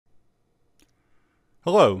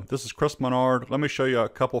Hello, this is Chris Menard. Let me show you a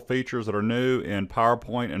couple features that are new in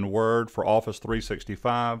PowerPoint and Word for Office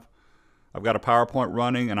 365. I've got a PowerPoint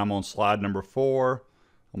running and I'm on slide number 4.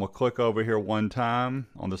 I'm going to click over here one time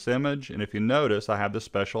on this image, and if you notice I have this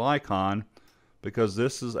special icon because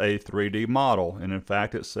this is a 3D model, and in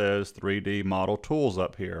fact it says 3D model tools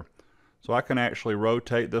up here. So I can actually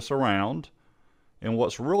rotate this around, and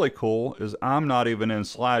what's really cool is I'm not even in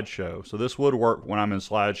slideshow, so this would work when I'm in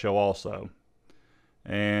slideshow also.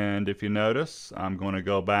 And if you notice, I'm going to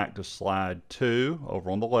go back to slide 2 over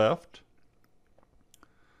on the left.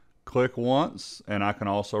 Click once, and I can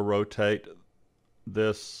also rotate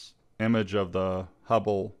this image of the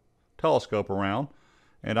Hubble telescope around.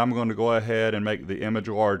 And I'm going to go ahead and make the image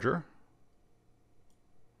larger.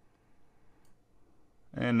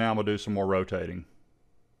 And now we'll do some more rotating.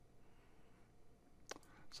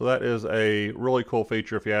 So that is a really cool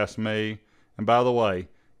feature if you ask me. And by the way,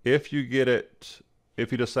 if you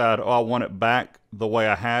decide, oh, I want it back the way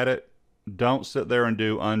I had it, don't sit there and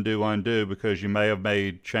do undo, because you may have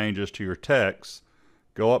made changes to your text.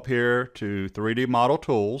 Go up here to 3D Model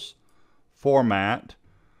Tools, Format.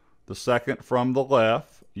 The second from the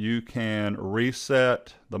left, you can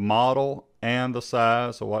reset the model and the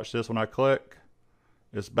size. So watch this when I click.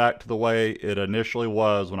 It's back to the way it initially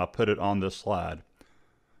was when I put it on this slide.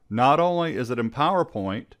 Not only is it in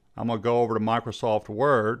PowerPoint, I'm going to go over to Microsoft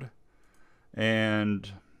Word,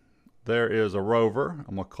 and there is a rover.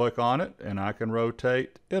 I'm going to click on it and I can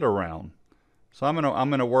rotate it around. So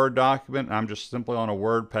I'm in a Word document and I'm just simply on a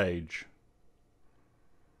Word page.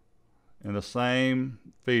 And the same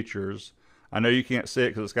features. I know you can't see it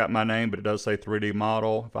because it's got my name, but it does say 3D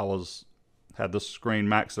model. If I had this screen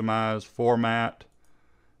maximized, format,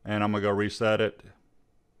 and I'm going to go reset it.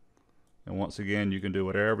 And once again, you can do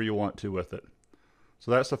whatever you want to with it. So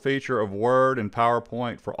that's a feature of Word and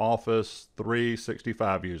PowerPoint for Office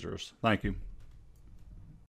 365 users. Thank you.